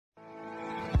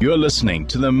You're listening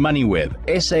to the MoneyWeb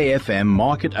SAFM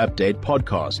Market Update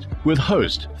podcast with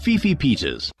host Fifi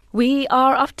Peters. We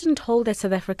are often told that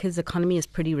South Africa's economy is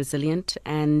pretty resilient,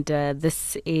 and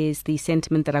this is the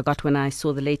sentiment that I got when I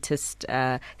saw the latest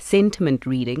sentiment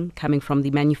reading coming from the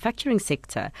manufacturing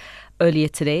sector. Earlier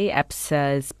today,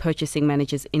 ABSA's Purchasing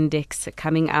Managers Index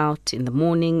coming out in the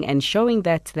morning and showing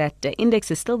that index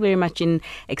is still very much in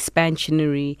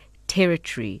expansionary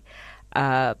territory.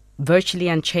 Virtually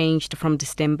unchanged from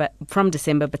December,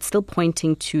 but still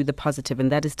pointing to the positive,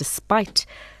 and that is despite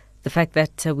the fact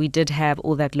that we did have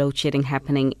all that load shedding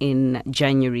happening in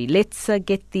January. Let's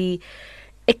get the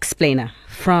explainer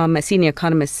from a senior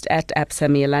economist at ABSA,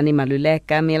 Mealani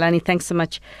Maluleka. Mealani, thanks so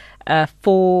much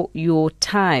for your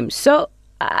time. So,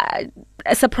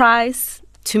 a surprise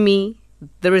to me,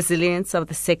 the resilience of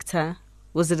the sector.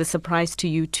 Was it a surprise to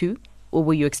you too, or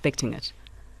were you expecting it?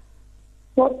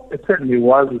 Well, it certainly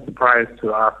was a surprise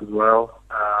to us as well.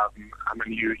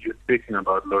 You're speaking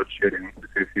about load shedding.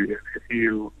 If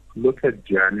you look at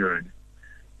January,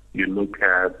 you look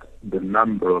at the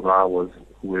number of hours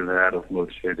we've had of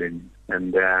load shedding,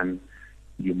 and then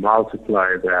you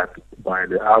multiply that by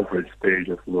the average stage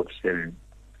of load shedding.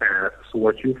 So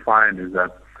what you find is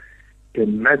that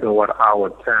in megawatt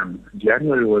hour terms,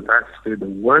 January was actually the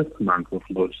worst month of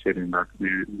load shedding that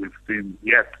we've seen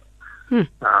yet.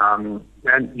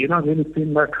 And you're not really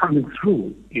seeing that coming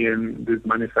through in these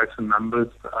manufacturing numbers.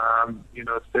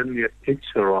 Certainly a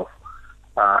picture of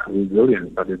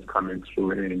resilience that is coming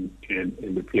through in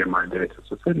the PMI data.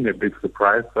 So certainly a big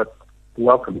surprise, but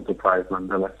welcome surprise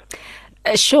nonetheless.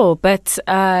 Sure, but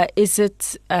is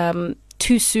it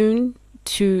too soon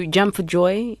to jump for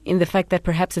joy in the fact that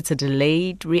perhaps it's a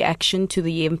delayed reaction to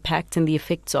the impact and the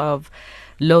effects of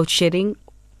load shedding?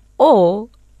 Or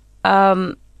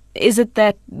is it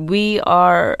that we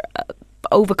are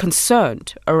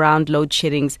over-concerned around load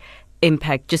shedding's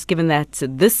impact, just given that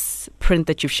this print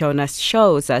that you've shown us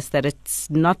shows us that it's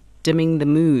not dimming the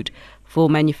mood for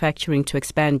manufacturing to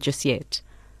expand just yet?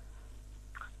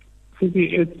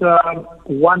 It's a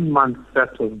 1 month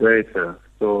set of data,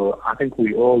 so I think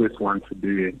we always want to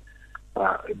be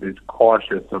a bit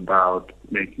cautious about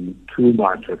making too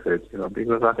much of it,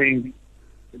 because I think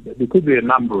there could be a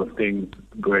number of things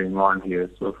going on here.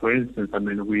 So, for instance,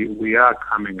 we are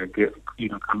coming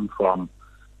from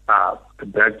a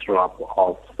backdrop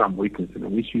of some weakness,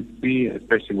 which you see,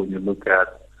 especially when you look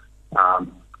at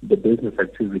the business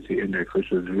activity index, which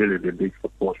was really the big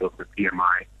supporter of the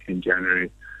PMI in January.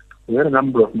 We had a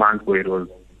number of months where it was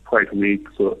quite weak,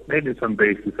 so maybe some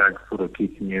base effects sort of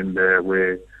kicking in there,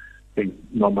 where things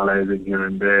normalizing here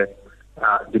and there.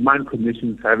 Demand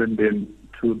conditions haven't been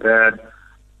too bad.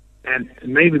 And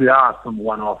maybe there are some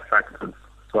one-off factors.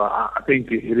 So I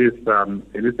think it is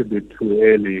a bit too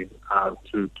early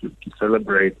to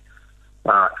celebrate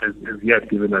as yet,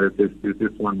 given that it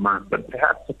is 1 month. But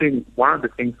perhaps I think one of the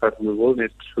things that we will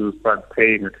need to start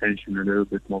paying attention a little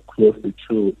bit more closely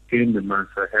to in the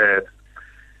months ahead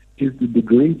is the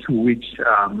degree to which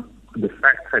the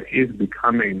sector is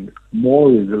becoming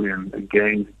more resilient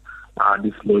against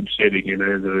this load shedding,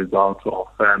 as a result of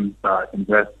firms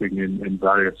investing in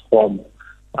various forms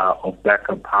of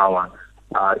backup power.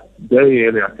 Very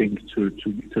early, I think,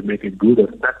 to make a good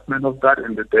assessment of that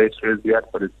in the data is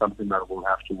yet, but it's something that we'll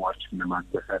have to watch in the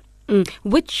months ahead.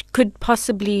 Which could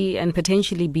possibly and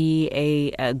potentially be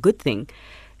a good thing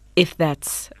if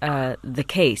that's the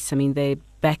case. They're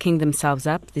backing themselves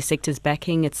up. The sector's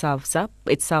backing itself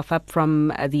up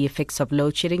from the effects of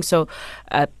load shedding. So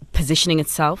positioning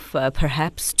itself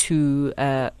perhaps to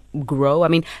grow.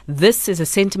 This is a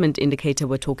sentiment indicator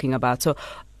we're talking about. So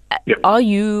Yep. Are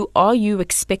you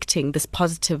expecting this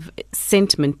positive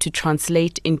sentiment to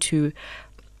translate into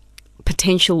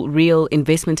potential real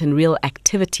investment and real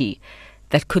activity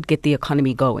that could get the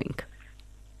economy going?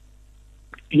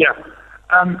 Yeah.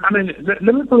 Let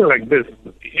me put it like this.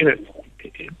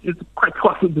 It's quite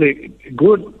possibly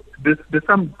good. There's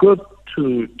some good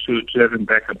to having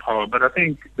backup power, but I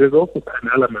think there's also an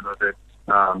element of it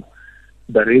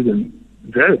that isn't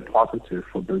very positive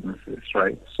for businesses,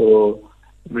 right? So,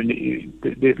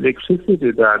 the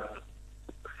electricity that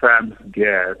firms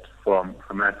get from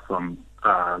Eskom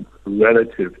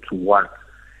relative to what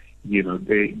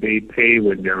they pay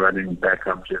when they're running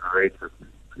backup generators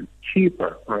is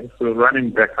cheaper, right? So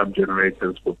running backup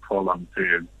generators for prolonged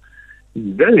periods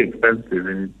is very expensive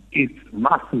and it's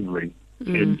massively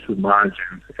into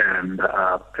margins and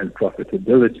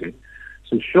profitability.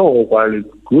 So sure, while it's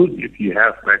good if you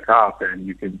have backup and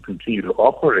you can continue to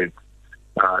operate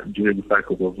during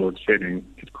cycles of load shedding,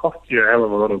 it costs you a hell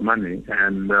of a lot of money,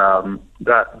 and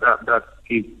that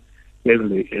is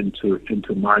heavily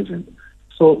into margin.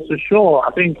 So sure,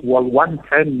 I think one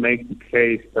can make the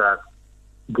case that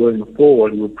going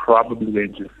forward, we're probably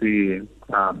going to see,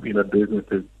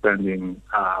 businesses spending,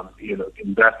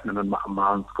 investment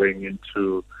amounts going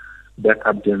into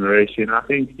backup generation. I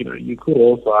think, you could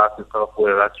also ask yourself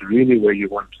whether that's really where you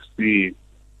want to see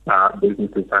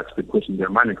businesses actually putting their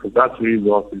money, because that's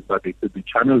resources that they could be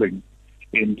channeling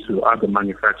into other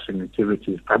manufacturing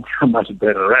activities that they're much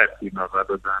better at,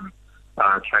 rather than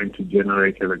trying to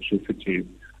generate electricity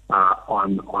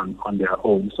on their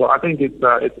own. So I think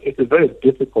it's a very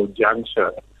difficult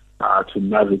juncture to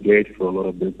navigate for a lot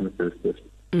of businesses.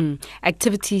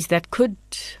 Activities that could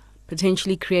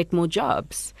potentially create more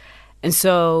jobs. And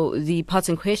so the part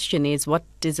in question is, what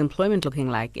is employment looking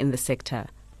like in the sector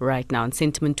right now, and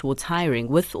sentiment towards hiring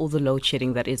with all the load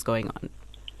shedding that is going on?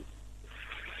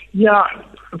 Yeah,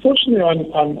 unfortunately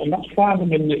on that front,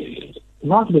 it's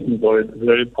not looking very,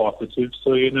 very positive.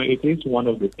 So, it is one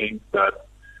of the things that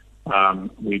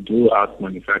we do ask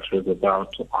manufacturers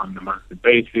about on a monthly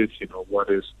basis. What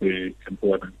is the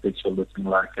employment picture looking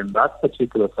like? And that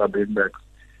particular sub-index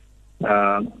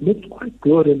looked quite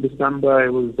good in December.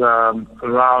 It was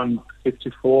around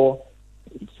 54.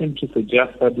 It seemed to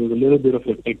suggest that there was a little bit of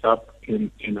a pickup in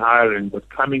hiring, but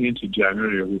coming into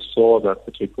January, we saw that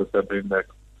particular sub-index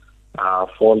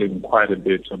falling quite a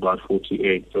bit to about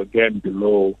 48. So again,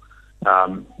 below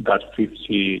that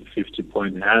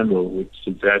 50-point handle, which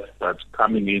suggests that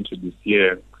coming into this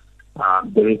year,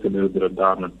 there is a little bit of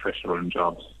downward pressure on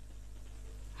jobs.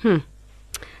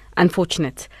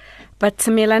 Unfortunate. But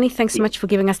Mealani, thanks so much for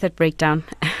giving us that breakdown.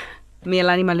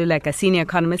 Mealani Maluleka, Senior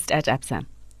Economist at Absa.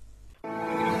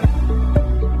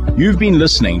 You've been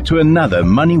listening to another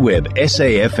MoneyWeb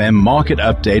SAFM Market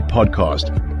Update podcast,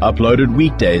 uploaded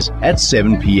weekdays at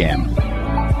 7 p.m.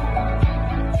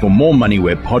 For more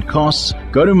MoneyWeb podcasts,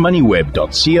 go to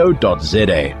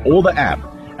moneyweb.co.za or the app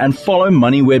and follow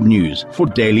MoneyWeb News for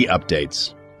daily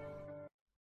updates.